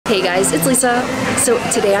Hey guys, it's Lisa. So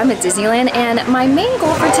today I'm at Disneyland and my main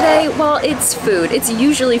goal for today, well, it's food. It's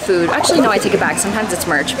usually food. Actually, no, I take it back. Sometimes it's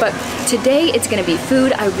merch, but today it's gonna be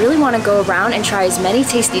food. I really wanna go around and try as many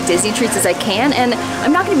tasty Disney treats as I can, and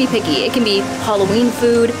I'm not gonna be picky. It can be Halloween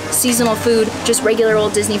food, seasonal food, just regular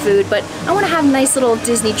old Disney food, but I wanna have nice little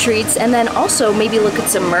Disney treats and then also maybe look at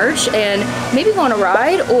some merch and maybe go on a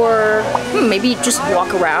ride or maybe just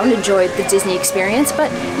walk around, enjoy the Disney experience.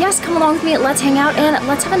 But yes, come along with me, let's hang out and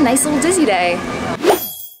let's have a nice little Disney day.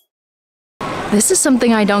 This is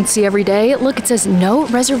something I don't see every day. Look, it says no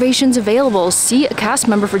reservations available. See a cast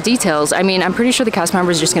member for details. I mean, I'm pretty sure the cast member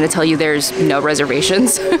is just gonna tell you there's no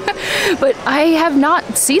reservations. But I have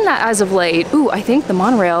not seen that as of late. Ooh, I think the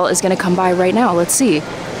monorail is gonna come by right now. Let's see.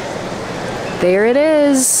 There it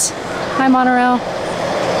is. Hi, monorail.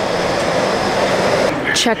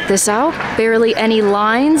 Check this out, barely any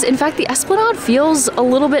lines. In fact, the Esplanade feels a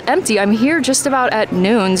little bit empty. I'm here just about at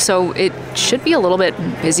noon, so it should be a little bit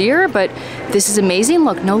busier, but this is amazing.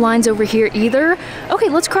 Look, no lines over here either. Okay,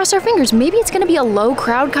 let's cross our fingers. Maybe it's gonna be a low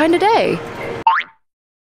crowd kind of day.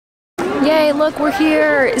 Yay, look, we're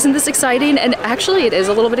here. Isn't this exciting? And actually it is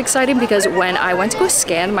a little bit exciting because when I went to go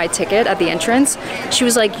scan my ticket at the entrance, she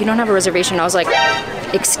was like, you don't have a reservation. I was like,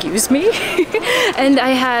 excuse me? And I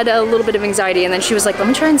had a little bit of anxiety, and then she was like, let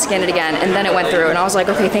me try and scan it again. And then it went through and I was like,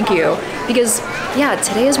 okay, thank you. Because yeah,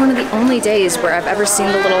 today is one of the only days where I've ever seen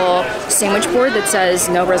the little sandwich board that says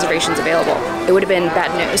no reservations available. It would have been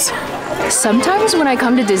bad news. Sometimes when I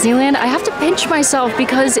come to Disneyland, I have to pinch myself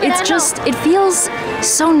because it's just, it feels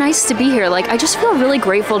so nice to be here. Like, I just feel really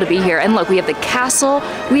grateful to be here. And look, we have the castle,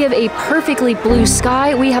 we have a perfectly blue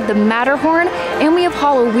sky, we have the Matterhorn, and we have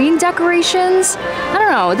Halloween decorations. I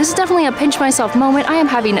don't know, this is definitely a pinch myself moment. I am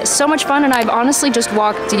having so much fun, and I've honestly just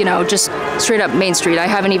walked, you know, just straight up Main Street. I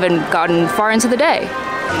haven't even gotten far into the day.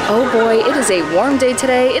 Oh boy, it is a warm day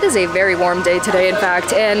today. It is a very warm day today, in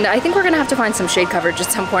fact, and I think we're gonna have to find some shade coverage at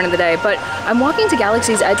some point in the day. But I'm walking to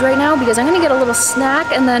Galaxy's Edge right now because I'm gonna get a little snack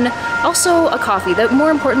and then also a coffee.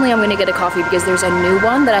 More importantly, I'm gonna get a coffee because there's a new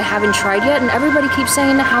one that I haven't tried yet, and everybody keeps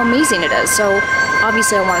saying how amazing it is. So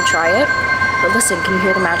obviously I wanna try it. But listen, can you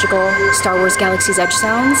hear the magical Star Wars Galaxy's Edge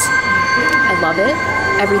sounds? I love it.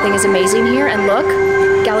 Everything is amazing here, and look,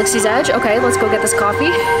 Galaxy's Edge. Okay, let's go get this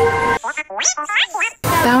coffee.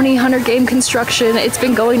 Bounty Hunter game construction. It's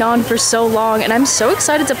been going on for so long and I'm so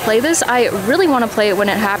excited to play this. I really want to play it when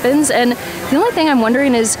it happens, and the only thing I'm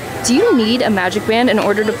wondering is, do you need a Magic Band in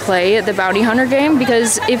order to play the Bounty Hunter game?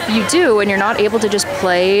 Because if you do and you're not able to just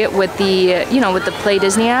play with the, you know, with the Play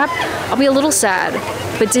Disney app, I'll be a little sad.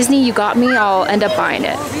 But Disney, you got me, I'll end up buying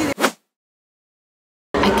it.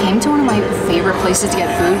 I came to one of my favorite places to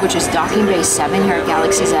get food, which is Docking Bay 7 here at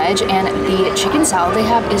Galaxy's Edge, and the chicken salad they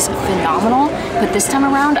have is phenomenal. But this time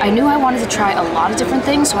around, I knew I wanted to try a lot of different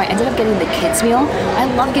things, so I ended up getting the kids meal. I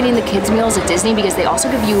love getting the kids meals at Disney because they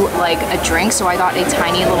also give you like a drink, so I got a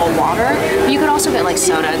tiny little water. But you could also get like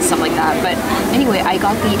soda and stuff like that. But anyway, I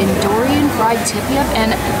got the Endorian fried Tip-Yip,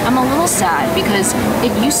 and I'm a little sad because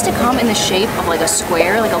it used to come in the shape of like a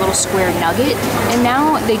square, like a little square nugget, and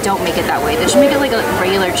now they don't make it that way. They just make it like a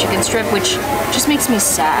regular chicken strip, which just makes me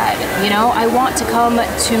sad. You know, I want to come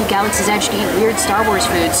to Galaxy's Edge to eat weird Star Wars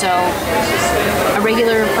food, so a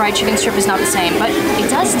regular fried chicken strip is not the same, but it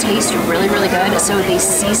does taste really, really good. So they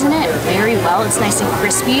season it very well. It's nice and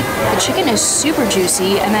crispy. The chicken is super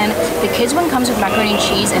juicy, and then the kids one comes with macaroni and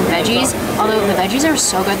cheese and veggies, although the veggies are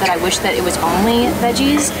so good that I wish that it was only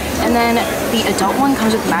veggies. And then the adult one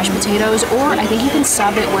comes with mashed potatoes, or I think you can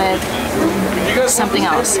sub it with something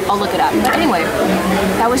else. I'll look it up. But anyway,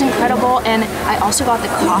 that was incredible, and I also got the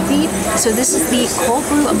coffee. So this is the Cold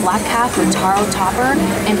Brew of Black Calf with Taro Topper,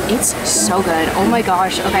 and it's so good. Oh my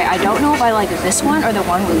gosh. Okay, I don't know if I like this one or the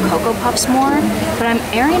one with Cocoa Puffs more, but I'm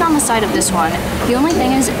erring on the side of this one. The only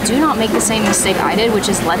thing is, do not make the same mistake I did, which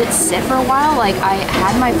is let it sit for a while. Like, I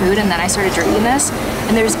had my food and then I started drinking this,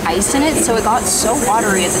 and there's ice in it, so it got so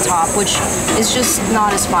watery at the top, which is just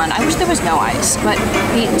not as fun. I wish there was no ice, but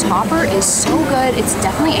the topper is so good. It's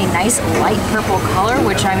definitely a nice light purple color,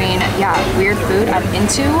 which, I mean, yeah, weird food I'm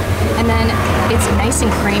into. And then it's nice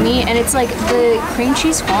and creamy, and it's like the cream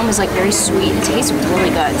cheese foam is like very sweet. It tastes really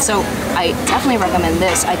good. So I definitely recommend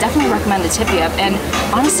this. I definitely recommend the Tip-Yip, and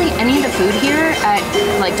honestly, any of the food here at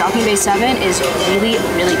like Docking Bay 7 is really,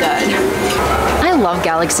 really good. I love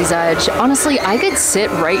Galaxy's Edge. Honestly, I could sit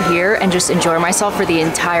right here and just enjoy myself for the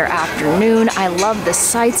entire afternoon. I love the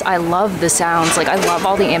sights, I love the sounds. Like, I love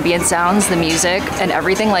all the ambient sounds, the music, and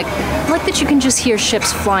everything. Like, I like that you can just hear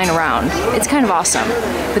ships flying around. It's kind of awesome.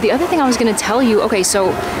 But the other thing I was gonna tell you, okay,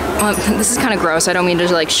 so this is kind of gross. I don't mean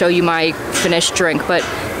to like show you my finished drink, but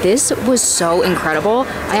This was so incredible.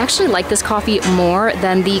 I actually like this coffee more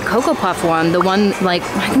than the Cocoa Puff one. The one, like,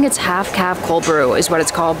 I think it's half calf cold brew is what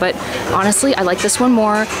it's called. But honestly, I like this one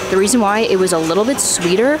more. The reason why, it was a little bit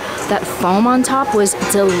sweeter. That foam on top was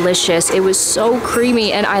delicious. It was so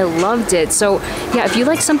creamy and I loved it. So yeah, if you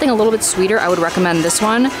like something a little bit sweeter, I would recommend this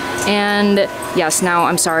one. And yes, now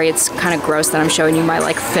I'm sorry, it's kind of gross that I'm showing you my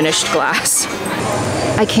like finished glass.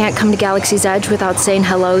 I can't come to Galaxy's Edge without saying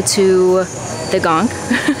hello to the gonk.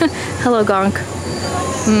 Hello, gonk.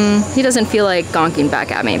 He doesn't feel like gonking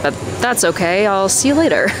back at me, but that's okay. I'll see you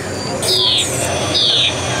later.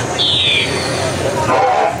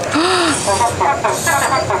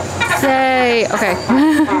 Yay! Okay.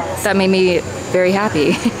 That made me very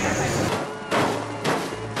happy.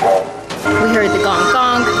 We heard the gong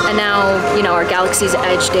gong, and now, you know, our Galaxy's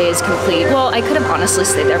Edge day is complete. Well, I could have honestly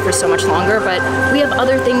stayed there for so much longer, but we have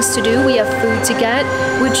other things to do. We have food to get,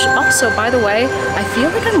 which also, by the way, I feel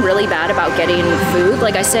like I'm really bad about getting food.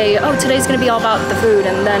 Like I say, oh, today's gonna be all about the food,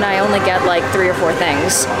 and then I only get like 3 or 4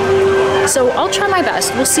 things. So I'll try my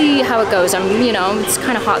best. We'll see how it goes. You know, it's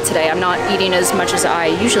kind of hot today. I'm not eating as much as I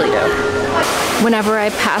usually do. Whenever I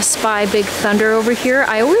pass by Big Thunder over here,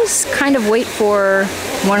 I always kind of wait for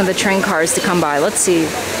one of the train cars to come by. Let's see.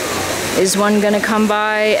 Is one gonna come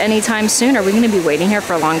by anytime soon? Are we gonna be waiting here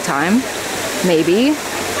for a long time? Maybe.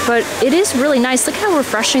 But it is really nice. Look how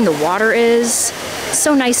refreshing the water is.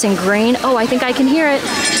 So nice and green. Oh, I think I can hear it.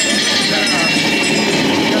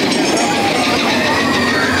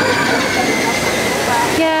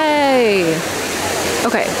 Yay!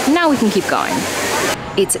 Okay, now we can keep going.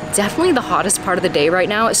 It's definitely the hottest part of the day right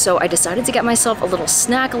now, so I decided to get myself a little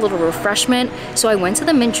snack, a little refreshment. So I went to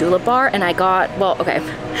the Mint Julep Bar and I got, well, okay,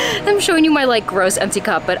 I'm showing you my like gross empty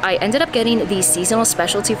cup, but I ended up getting the seasonal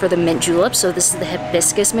specialty for the mint julep. So this is the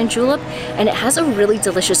Hibiscus mint julep, and it has a really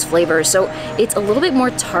delicious flavor. So it's a little bit more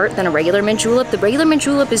tart than a regular mint julep. The regular mint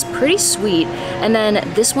julep is pretty sweet, and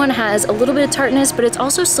then this one has a little bit of tartness, but it's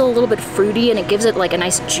also still a little bit fruity, and it gives it like a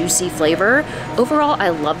nice juicy flavor. Overall, I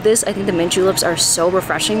love this. I think the mint juleps are so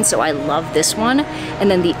refreshing, so I love this one. And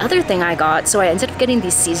then the other thing I got, so I ended up getting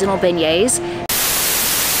these seasonal beignets.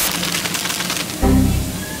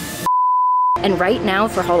 And right now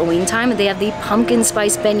for Halloween time, they have the pumpkin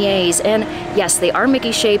spice beignets. And yes, they are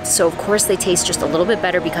Mickey shaped, so of course they taste just a little bit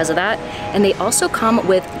better because of that. And they also come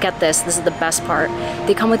with, get this is the best part,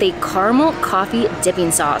 they come with a caramel coffee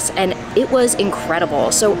dipping sauce, and it was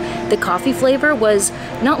incredible. So the coffee flavor was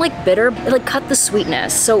not like bitter, it like cut the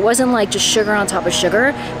sweetness. So it wasn't like just sugar on top of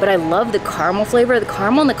sugar, but I love the caramel flavor. The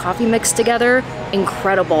caramel and the coffee mixed together,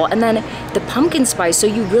 incredible. And then the pumpkin spice, so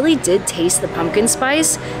you really did taste the pumpkin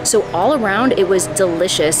spice. So all around, it was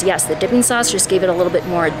delicious. Yes, the dipping sauce just gave it a little bit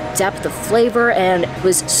more depth of flavor, and it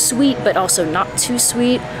was sweet, but also not too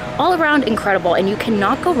sweet. All around incredible, and you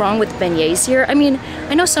cannot go wrong with beignets here. I mean,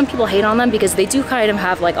 I know some people hate on them because they do kind of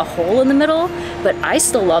have like a hole in the middle, but I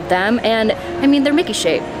still love them, and I mean, they're Mickey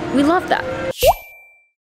shaped. We love that.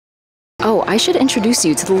 Oh, I should introduce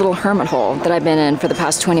you to the little hermit hole that I've been in for the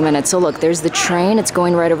past 20 minutes. So look, there's the train, it's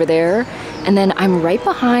going right over there. And then I'm right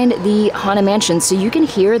behind the Haunted Mansion, so you can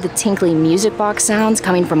hear the tinkly music box sounds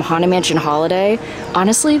coming from Haunted Mansion Holiday.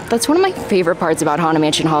 Honestly, that's one of my favorite parts about Haunted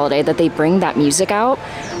Mansion Holiday, that they bring that music out.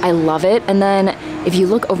 I love it. And then if you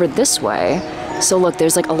look over this way, so look,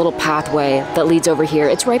 there's like a little pathway that leads over here.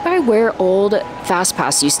 It's right by where old Fast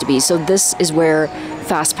Pass used to be. So this is where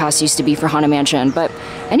Fast Pass used to be for Haunted Mansion. But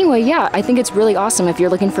anyway, yeah, I think it's really awesome if you're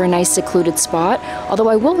looking for a nice secluded spot. Although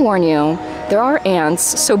I will warn you, there are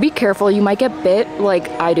ants, so be careful. You might get bit like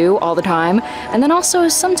I do all the time. And then also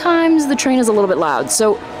sometimes the train is a little bit loud.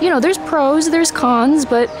 So, you know, there's pros, there's cons,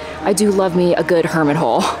 but I do love me a good hermit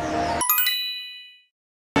hole.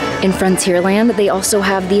 In Frontierland, they also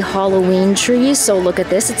have the Halloween tree. So look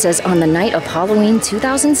at this, it says on the night of Halloween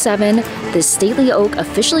 2007, the stately oak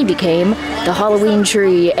officially became the Halloween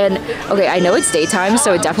tree. And okay, I know it's daytime,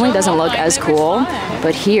 so it definitely doesn't look as cool,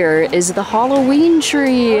 but here is the Halloween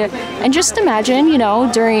tree. And just imagine, you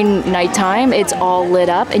know, during nighttime, it's all lit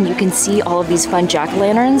up and you can see all of these fun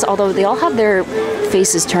jack-o'-lanterns, although they all have their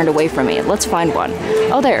faces turned away from me. Let's find one.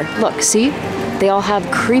 Oh, there, look, see? They all have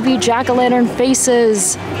creepy jack-o'-lantern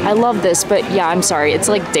faces. I love this, but yeah, I'm sorry. It's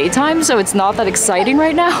like daytime, so it's not that exciting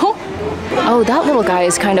right now. Oh, that little guy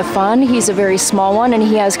is kind of fun. He's a very small one, and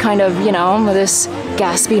he has kind of, you know, this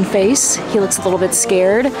gasping face. He looks a little bit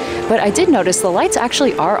scared. But I did notice the lights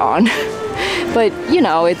actually are on. But, you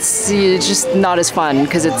know, it's just not as fun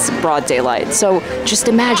because it's broad daylight. So just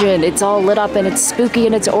imagine it's all lit up and it's spooky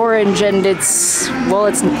and it's orange and it's, well,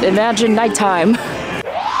 it's imagine nighttime.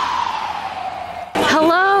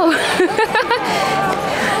 Hello!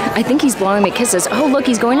 I think he's blowing me kisses. Oh, look,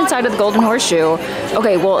 he's going inside of the Golden Horseshoe.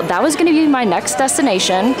 Okay, well, that was gonna be my next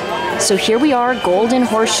destination. So here we are, Golden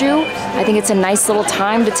Horseshoe. I think it's a nice little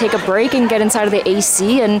time to take a break and get inside of the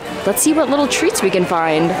AC, and let's see what little treats we can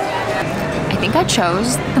find. I think I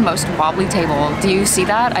chose the most wobbly table. Do you see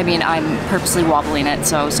that? I mean, I'm purposely wobbling it,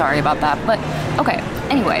 so sorry about that. But okay,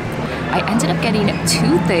 anyway, I ended up getting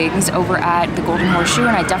 2 things over at the Golden Horseshoe,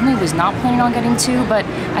 and I definitely was not planning on getting 2, but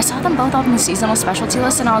I saw them both on the seasonal specialty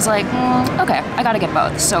list, and I was like, okay, I gotta get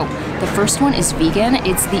both. So the first one is vegan.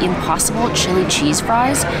 It's the Impossible Chili Cheese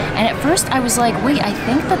Fries, and at first I was like, wait, I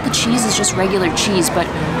think that the cheese is just regular cheese, but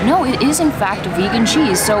no, it is in fact vegan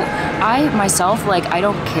cheese. So I myself, like, I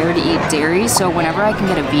don't care to eat dairy, so whenever I can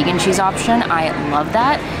get a vegan cheese option, I love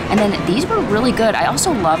that. And then these were really good. I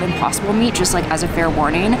also love Impossible meat, just like as a fair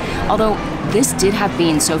warning, although this did have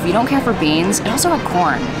beans, so if you don't care for beans, it also had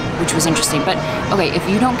corn, which was interesting. But okay, if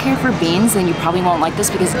you don't care for beans, then you probably won't like this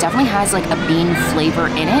because it definitely has like a bean flavor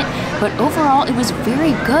in it. But overall, it was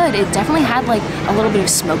very good. It definitely had like a little bit of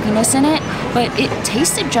smokiness in it, but it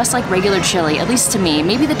tasted just like regular chili, at least to me.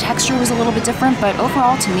 Maybe the texture was a little bit different, but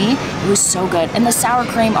overall to me, it was so good. And the sour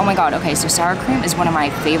cream, oh my God. Okay, so sour cream is one of my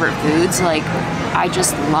favorite foods. Like, I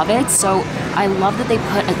just love it. So I love that they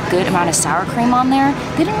put a good amount of sour cream on there.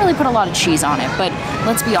 They didn't really put a lot of cheese on it, but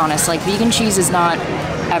let's be honest, like vegan cheese is not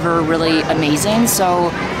ever really amazing, so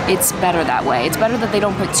it's better that way. It's better that they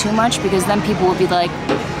don't put too much because then people will be like,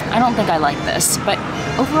 I don't think I like this. But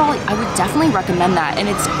overall, I would definitely recommend that, and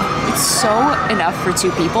it's so enough for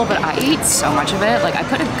 2 people, but I ate so much of it. Like, I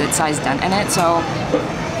put a good sized dent in it, so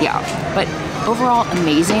yeah. But overall,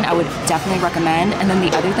 amazing. I would definitely recommend. And then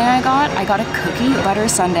the other thing I got a Cookie Butter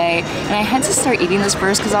Sundae, and I had to start eating this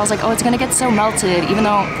first because I was like, oh, it's gonna get so melted, even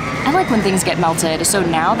though I like when things get melted. So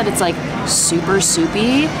now that it's like super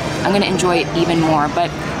soupy, I'm gonna enjoy it even more.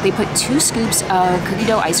 But they put 2 scoops of cookie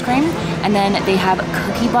dough ice cream, and then they have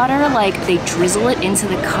cookie butter, like they drizzle it into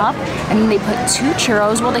the cup, and then they put 2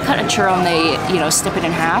 churros. Well, they cut a churro and they, you know, snip it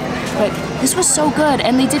in half. But this was so good,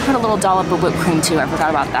 and they did put a little dollop of whipped cream too. I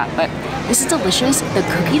forgot about that, but this is delicious. The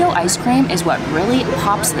cookie dough ice cream is what really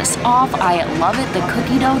pops this off. I love it. The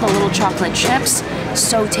cookie dough, the little chocolate chips,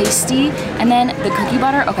 so tasty. And then the cookie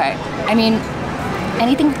butter, okay, I mean,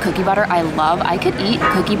 anything with cookie butter I love. I could eat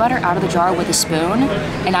cookie butter out of the jar with a spoon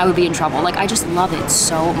and I would be in trouble. Like, I just love it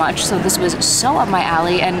so much. So this was so up my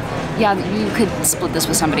alley, and yeah, you could split this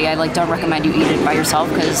with somebody. I like don't recommend you eat it by yourself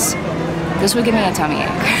because this would give me a tummy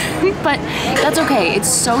ache. But that's okay, it's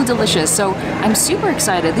so delicious. So I'm super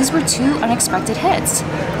excited. These were 2 unexpected hits.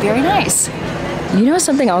 Very nice. You know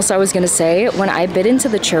something else I was gonna say? When I bit into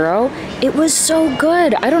the churro, it was so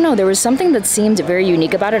good. I don't know, there was something that seemed very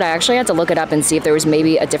unique about it. I actually had to look it up and see if there was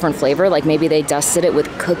maybe a different flavor, like maybe they dusted it with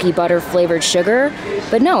cookie butter flavored sugar.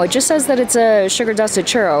 But no, it just says that it's a sugar dusted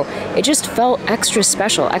churro. It just felt extra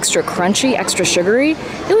special, extra crunchy, extra sugary.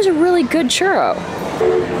 It was a really good churro.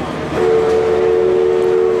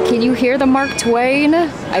 Can you hear the Mark Twain?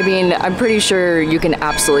 I mean, I'm pretty sure you can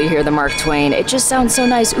absolutely hear the Mark Twain. It just sounds so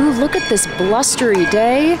nice. Ooh, look at this blustery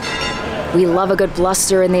day. We love a good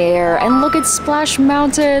bluster in the air. And look at Splash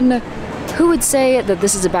Mountain. Who would say that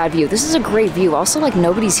this is a bad view? This is a great view. Also, like,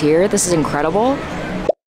 nobody's here. This is incredible.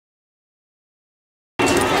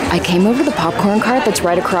 I came over to the popcorn cart that's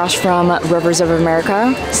right across from Rivers of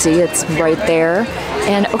America. See, it's right there.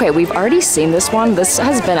 And okay, we've already seen this one. This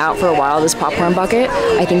has been out for a while, this popcorn bucket.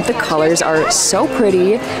 I think the colors are so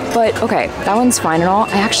pretty, but okay, that one's fine and all.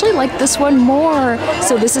 I actually like this one more.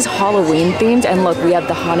 So this is Halloween themed, and look, we have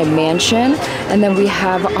the Haunted Mansion, and then we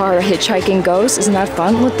have our hitchhiking ghost. Isn't that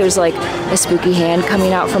fun? Look, there's like a spooky hand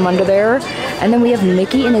coming out from under there. And then we have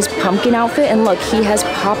Mickey in his pumpkin outfit, and look, he has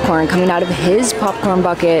popcorn coming out of his popcorn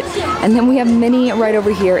bucket. And then we have Minnie right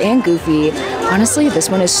over here, and Goofy. Honestly, this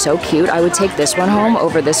one is so cute. I would take this one home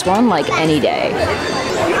over this one like any day.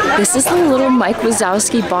 This is the little Mike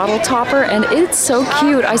Wazowski bottle topper, and it's so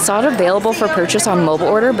cute. I saw it available for purchase on mobile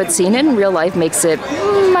order, but seeing it in real life makes it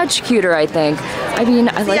much cuter, I think. I mean,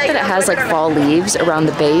 I like that it has like fall leaves around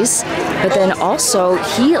the base, but then also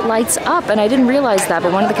he lights up, and I didn't realize that,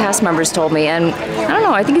 but one of the cast members told me, and I don't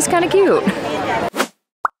know, I think he's kind of cute.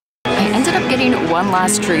 I ended up getting one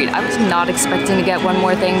last treat. I was not expecting to get one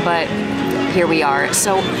more thing, but here we are.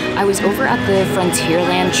 So I was over at the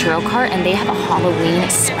Frontierland churro cart, and they have a Halloween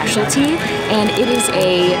specialty, and it is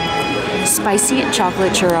a spicy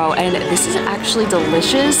chocolate churro, and this is actually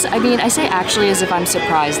delicious. I mean, I say actually as if I'm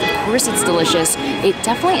surprised. Of course it's delicious. It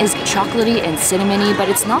definitely is chocolatey and cinnamony, but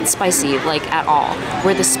it's not spicy like at all.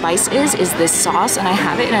 Where the spice is this sauce, and I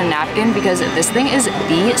have it in a napkin because this thing is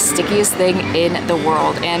the stickiest thing in the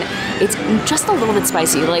world, and it's just a little bit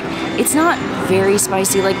spicy. Like, it's not very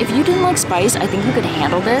spicy. Like if you didn't like spice, I think you could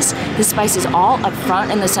handle this. The spice is all up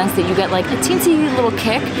front in the sense that you get like a teensy little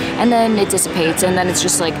kick and then it dissipates and then it's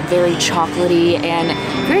just like very chocolatey and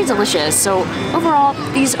very delicious. So overall,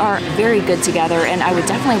 these are very good together and I would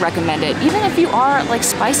definitely recommend it. Even if you are like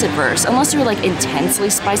spice adverse, unless you're like intensely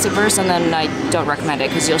spice adverse, and then I don't recommend it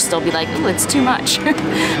because you'll still be like, ooh, it's too much.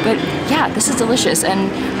 But yeah, this is delicious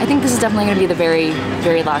and I think this is definitely going to be the very,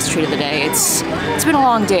 very last treat of the day. It's been a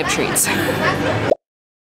long day of treats.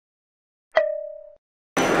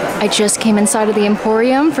 I just came inside of the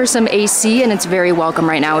Emporium for some AC and it's very welcome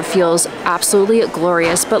right now. It feels absolutely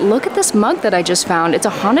glorious. But look at this mug that I just found. It's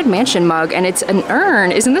a Haunted Mansion mug and it's an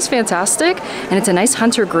urn. Isn't this fantastic? And it's a nice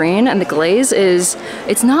hunter green and the glaze is,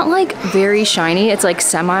 it's not like very shiny. It's like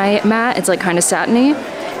semi-matte. It's like kind of satiny.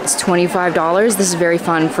 It's $25. This is very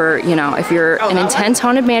fun for, you know, if you're an intense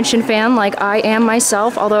Haunted Mansion fan like I am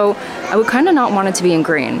myself, although I would kind of not want it to be in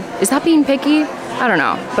green. Is that being picky? I don't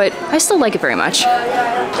know, but I still like it very much.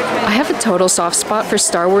 I have a total soft spot for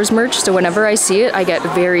Star Wars merch, so whenever I see it, I get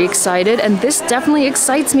very excited, and this definitely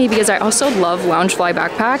excites me because I also love Loungefly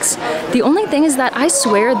backpacks. The only thing is that I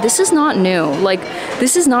swear this is not new. Like,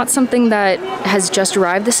 this is not something that has just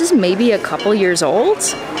arrived. This is maybe a couple years old.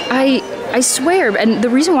 I swear, and the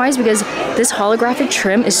reason why is because this holographic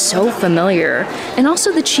trim is so familiar. And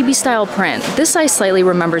also the chibi style print. This I slightly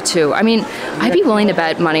remember too. I mean, I'd be willing to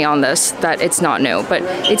bet money on this that it's not new, but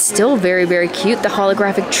it's still very, very cute. The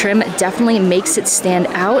holographic trim definitely makes it stand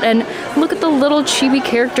out. And look at the little chibi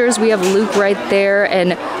characters. We have Luke right there,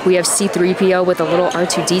 and we have C-3PO with a little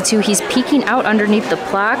R2-D2. He's peeking out underneath the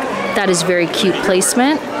plaque. That is very cute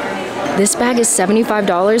placement. This bag is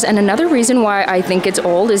 $75, and another reason why I think it's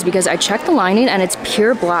old is because I checked the lining and it's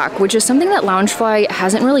pure black, which is something that Loungefly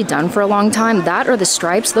hasn't really done for a long time. That or the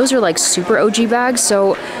stripes, those are like super OG bags,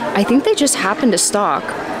 so I think they just happened to stock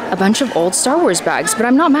a bunch of old Star Wars bags, but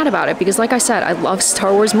I'm not mad about it because like I said, I love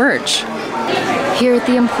Star Wars merch. Here at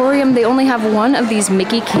the Emporium, they only have one of these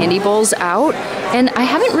Mickey candy bowls out, and I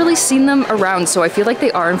haven't really seen them around, so I feel like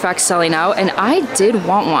they are in fact selling out, and I did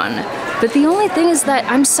want one. But the only thing is that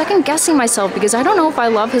I'm second guessing myself because I don't know if I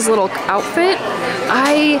love his little outfit.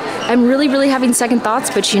 I am really, really having second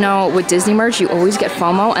thoughts, but you know, with Disney merch, you always get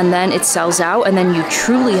FOMO and then it sells out and then you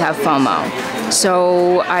truly have FOMO.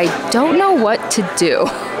 So I don't know what to do.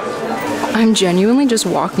 I'm genuinely just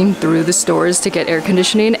walking through the stores to get air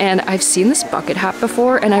conditioning, and I've seen this bucket hat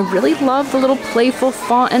before and I really love the little playful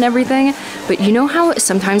font and everything, but you know how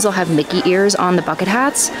sometimes they'll have Mickey ears on the bucket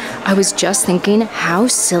hats? I was just thinking, how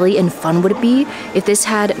silly and fun would it be if this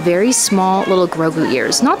had very small little Grogu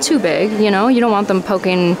ears? Not too big, you know, you don't want them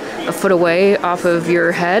poking a foot away off of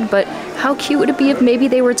your head, but how cute would it be if maybe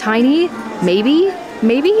they were tiny? Maybe?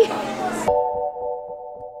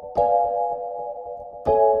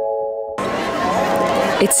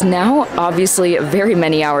 It's now obviously very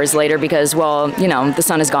many hours later because, well, you know, the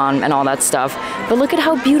sun is gone and all that stuff. But look at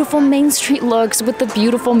how beautiful Main Street looks with the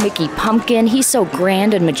beautiful Mickey pumpkin. He's so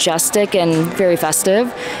grand and majestic and very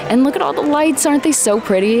festive. And look at all the lights, aren't they so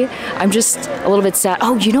pretty? I'm just a little bit sad.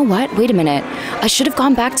 Oh, you know what? Wait a minute. I should have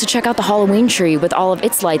gone back to check out the Halloween tree with all of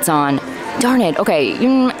its lights on. Darn it. Okay.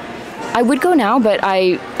 I would go now, but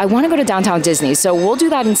I want to go to Downtown Disney, so we'll do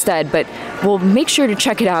that instead, but we'll make sure to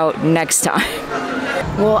check it out next time.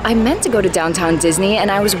 Well, I meant to go to Downtown Disney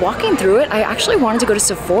and I was walking through it. I actually wanted to go to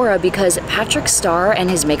Sephora because Patrick Starr and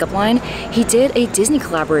his makeup line, he did a Disney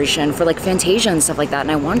collaboration for like Fantasia and stuff like that,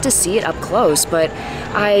 and I wanted to see it up close, but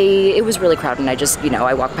it was really crowded and I just, you know,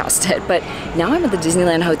 I walked past it. But now I'm at the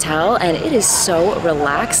Disneyland Hotel and it is so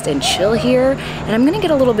relaxed and chill here, and I'm gonna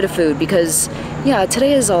get a little bit of food because, yeah,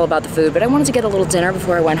 today is all about the food, but I wanted to get a little dinner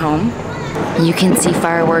before I went home. You can see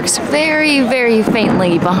fireworks very, very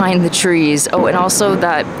faintly behind the trees. Oh, and also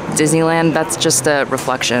that Disneyland, that's just a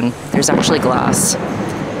reflection. There's actually glass.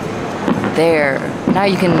 There. Now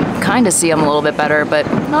you can kind of see them a little bit better, but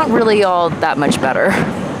not really all that much better.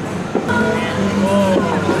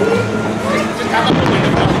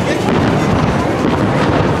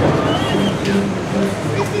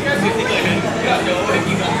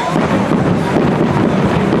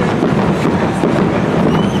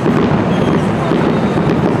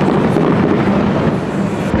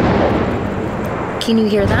 Can you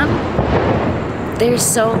hear them? They're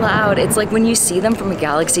so loud. It's like when you see them from a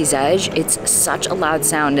galaxy's edge, it's such a loud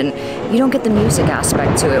sound, and you don't get the music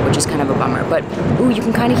aspect to it, which is kind of a bummer. But, ooh, you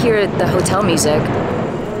can kind of hear the hotel music.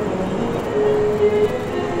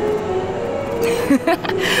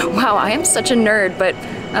 Wow, I am such a nerd, but,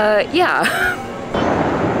 yeah.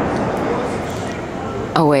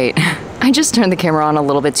 Oh, wait. I just turned the camera on a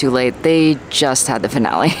little bit too late. They just had the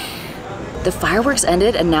finale. the fireworks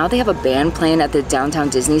ended and now they have a band playing at the downtown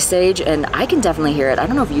Disney stage, and I can definitely hear it. I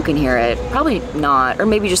don't know if you can hear it. Probably not, or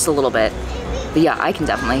maybe just a little bit. But yeah, I can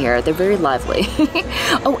definitely hear it. They're very lively.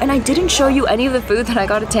 Oh, and I didn't show you any of the food that I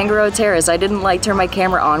got at Tangaroa Terrace. I didn't like turn my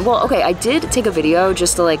camera on. Well, okay, I did take a video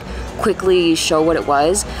just to like quickly show what it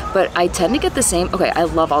was, but I tend to get the same, okay, I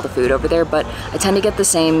love all the food over there, but I tend to get the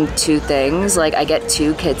same 2 things. Like I get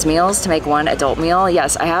 2 kids meals to make 1 adult meal.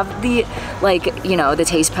 Yes, I have the, like, you know, the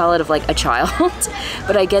taste palette of like a child,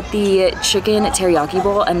 but I get the chicken teriyaki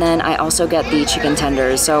bowl, and then I also get the chicken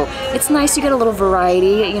tenders. So it's nice to get a little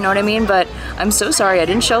variety, you know what I mean? But I'm so sorry I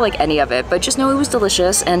didn't show like any of it, but just know it was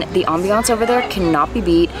delicious, and the ambiance over there cannot be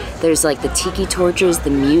beat. There's like the tiki torches, the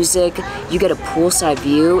music, you get a poolside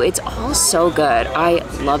view. It's all so good. I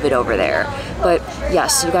love it over there. But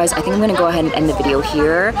yes, you guys, I think I'm gonna go ahead and end the video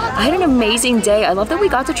here. I had an amazing day. I love that we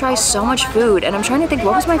got to try so much food, and I'm trying to think,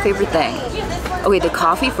 what was my favorite thing? Okay, the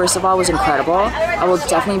coffee, first of all, was incredible. I will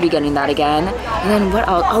definitely be getting that again. And then what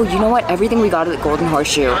else? Oh, you know what? Everything we got at the Golden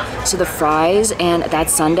Horseshoe. So the fries and that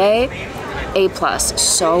sundae, A+,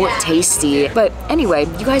 so tasty. But anyway,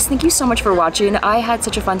 you guys, thank you so much for watching. I had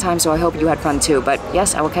such a fun time, so I hope you had fun too. But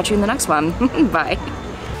yes, I will catch you in the next one. Bye.